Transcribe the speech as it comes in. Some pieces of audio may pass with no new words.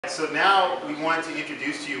So now we wanted to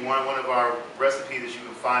introduce to you one of our recipes that you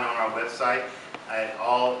can find on our website at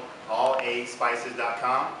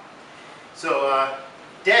allaspices.com. So,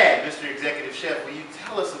 Dad, Mr. Executive Chef, will you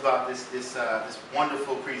tell us about this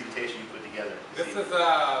wonderful presentation you put together? This is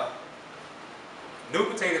new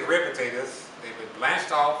potatoes, red potatoes. They've been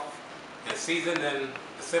blanched off and seasoned in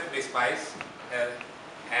the Symphony Spice,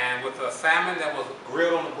 and with a salmon that was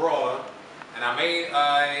grilled on the broiler. And I made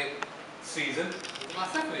a season with my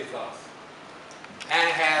Symphony sauce, and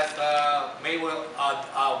it has made with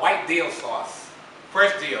a white dill sauce,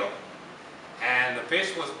 fresh dill. And the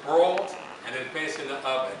fish was broiled and then finished in the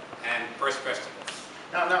oven, and fresh vegetables.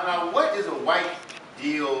 Now, what is a white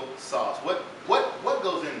dill sauce? What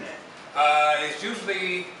goes in that? It's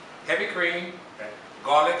usually heavy cream, Okay.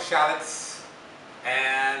 garlic, shallots,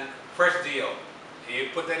 and fresh dill. And you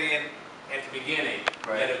put that in at the beginning.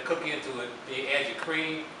 Right. Let it cook into it. Then you add your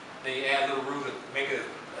cream. Then you add a little roux to make it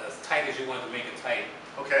as tight as you want to make it tight.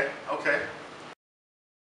 Okay.